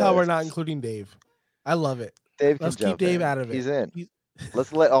 I love how we're not including Dave. I love it. Dave can Let's keep jump Dave in. out of it. He's in. He's-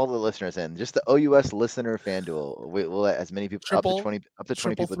 Let's let all the listeners in. Just the OUS listener FanDuel. We'll let as many people Triple- up to 20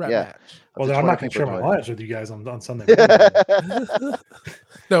 Triple people. threat Yeah. match. Well, to then I'm 20 not going to share people my join. lineups with you guys on Sunday morning.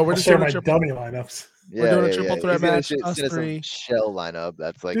 No, we're I'll just share doing a my triple. dummy lineups. We're doing a triple threat He's gonna match, send us us some three. shell lineup.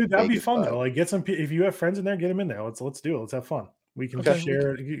 That's like Dude, that'd be big as fun fuck. though. Like, get some. If you have friends in there, get them in there. Let's do it. Let's have fun. We can Okay. just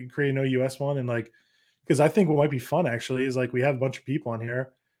share, create an OUS one, and like, because I think what might be fun actually is like we have a bunch of people on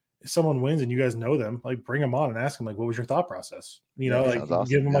here. If someone wins and you guys know them, like bring them on and ask them like, what was your thought process? Yeah, Like sounds awesome,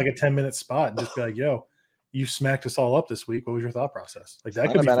 give them yeah. like a 10-minute spot and just be like, yo, you smacked us all up this week. What was your thought process? Like that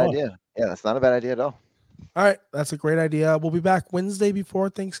Not could a be bad fun. idea. Yeah, that's not a bad idea at all. All right, that's a great idea. We'll be back Wednesday before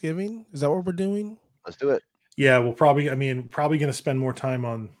Thanksgiving. Is that what we're doing? Let's do it. Yeah, we'll probably going to spend more time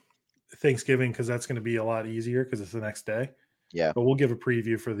on Thanksgiving because that's going to be a lot easier because it's the next day. Yeah. But we'll give a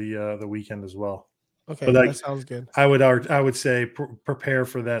preview for the weekend as well. Okay, But, like, that sounds good. I would say prepare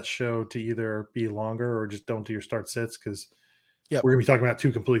for that show to either be longer or just don't do your start sits because Yep. we're gonna be talking about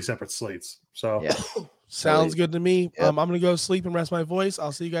 2 completely separate slates. So Yeah. Sounds good to me. Yep. I'm gonna go sleep and rest my voice.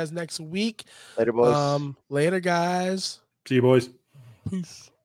 I'll see you guys next week. Later, boys. Later, guys. see you boys. Peace.